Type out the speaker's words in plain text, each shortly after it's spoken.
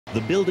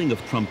The building of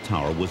Trump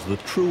Tower was the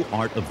true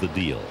art of the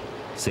deal.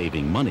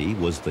 Saving money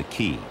was the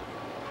key.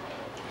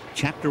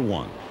 Chapter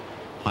 1.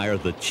 Hire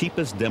the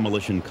cheapest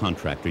demolition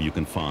contractor you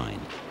can find,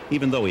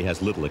 even though he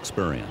has little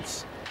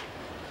experience.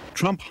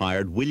 Trump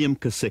hired William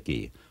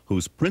Kosicki,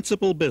 whose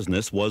principal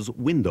business was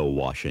window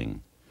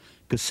washing.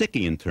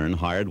 Kosicki in turn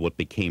hired what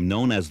became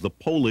known as the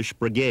Polish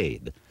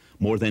Brigade,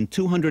 more than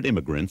 200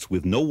 immigrants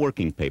with no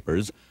working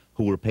papers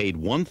who were paid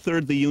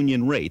 1/3 the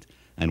union rate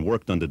and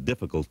worked under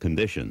difficult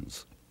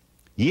conditions.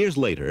 Years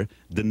later,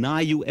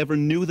 deny you ever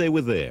knew they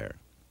were there,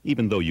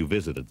 even though you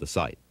visited the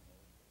site.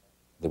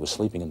 They were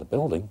sleeping in the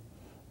building.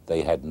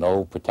 They had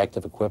no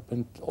protective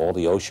equipment. All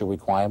the OSHA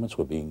requirements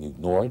were being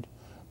ignored.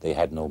 They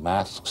had no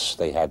masks.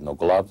 They had no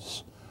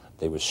gloves.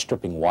 They were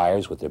stripping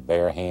wires with their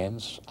bare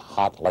hands,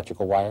 hot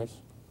electrical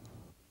wires.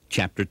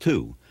 Chapter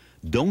 2.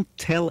 Don't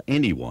tell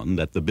anyone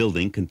that the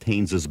building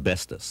contains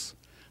asbestos.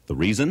 The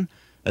reason?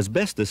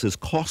 Asbestos is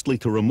costly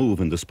to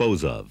remove and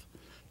dispose of.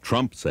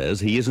 Trump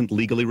says he isn't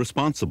legally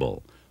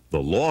responsible.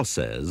 The law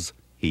says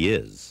he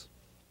is.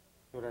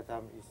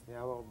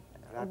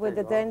 With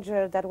the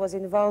danger that was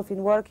involved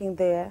in working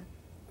there,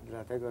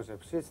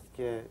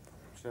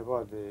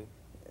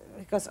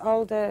 because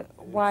all the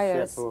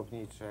wires, a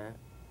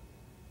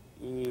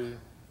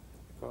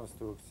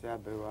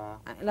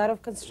lot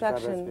of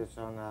construction,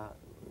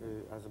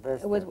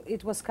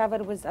 it was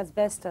covered with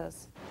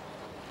asbestos.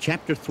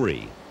 Chapter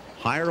 3.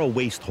 Hire a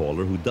waste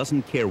hauler who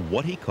doesn't care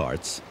what he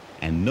carts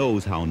and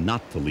knows how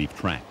not to leave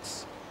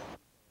tracks.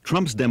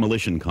 Trump's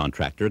demolition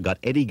contractor got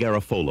Eddie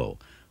Garofolo,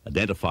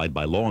 identified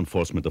by law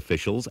enforcement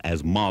officials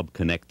as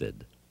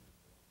mob-connected.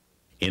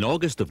 In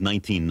August of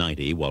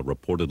 1990, while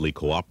reportedly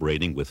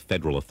cooperating with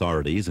federal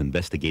authorities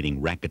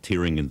investigating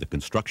racketeering in the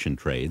construction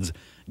trades,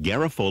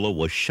 Garofolo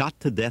was shot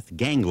to death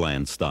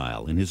gangland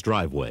style in his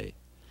driveway.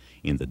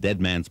 In the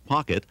dead man's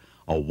pocket,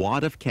 a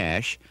wad of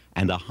cash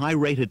and a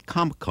high-rated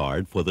comp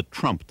card for the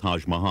Trump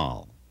Taj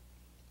Mahal.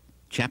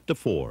 Chapter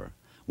 4.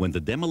 When the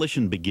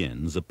demolition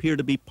begins, appear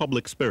to be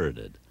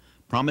public-spirited.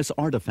 Promise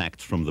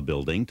artifacts from the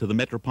building to the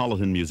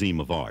Metropolitan Museum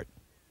of Art.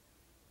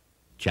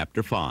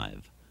 Chapter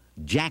 5.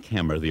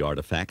 Jackhammer the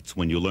artifacts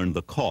when you learn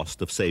the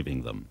cost of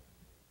saving them.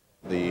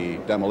 The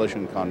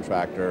demolition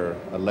contractor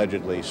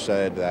allegedly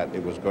said that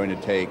it was going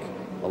to take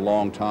a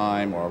long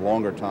time or a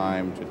longer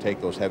time to take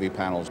those heavy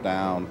panels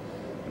down.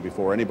 And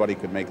before anybody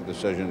could make the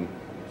decision,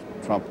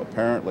 Trump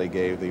apparently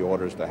gave the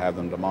orders to have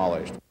them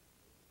demolished.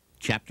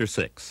 Chapter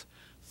 6.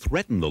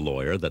 Threaten the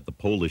lawyer that the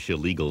Polish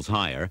illegals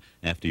hire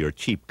after your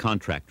cheap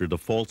contractor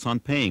defaults on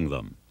paying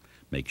them.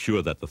 Make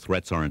sure that the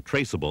threats aren't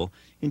traceable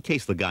in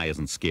case the guy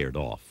isn't scared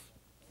off.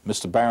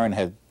 Mr. Barron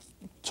had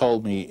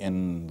told me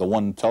in the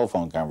one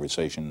telephone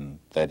conversation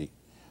that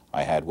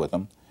I had with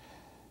him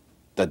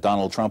that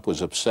Donald Trump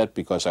was upset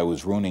because I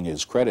was ruining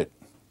his credit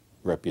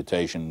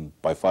reputation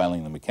by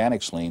filing the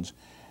mechanics liens,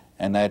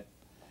 and that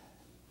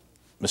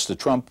Mr.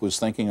 Trump was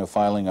thinking of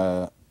filing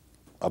a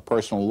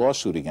personal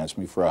lawsuit against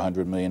me for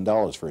 $100 million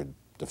for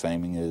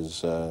defaming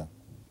his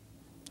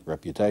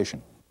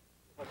reputation.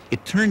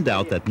 It turned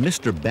out that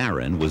Mr.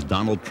 Barron was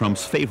Donald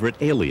Trump's favorite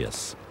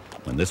alias.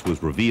 When this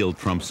was revealed,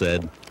 Trump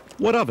said,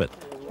 "What of it?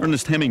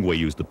 Ernest Hemingway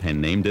used the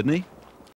pen name, didn't he?"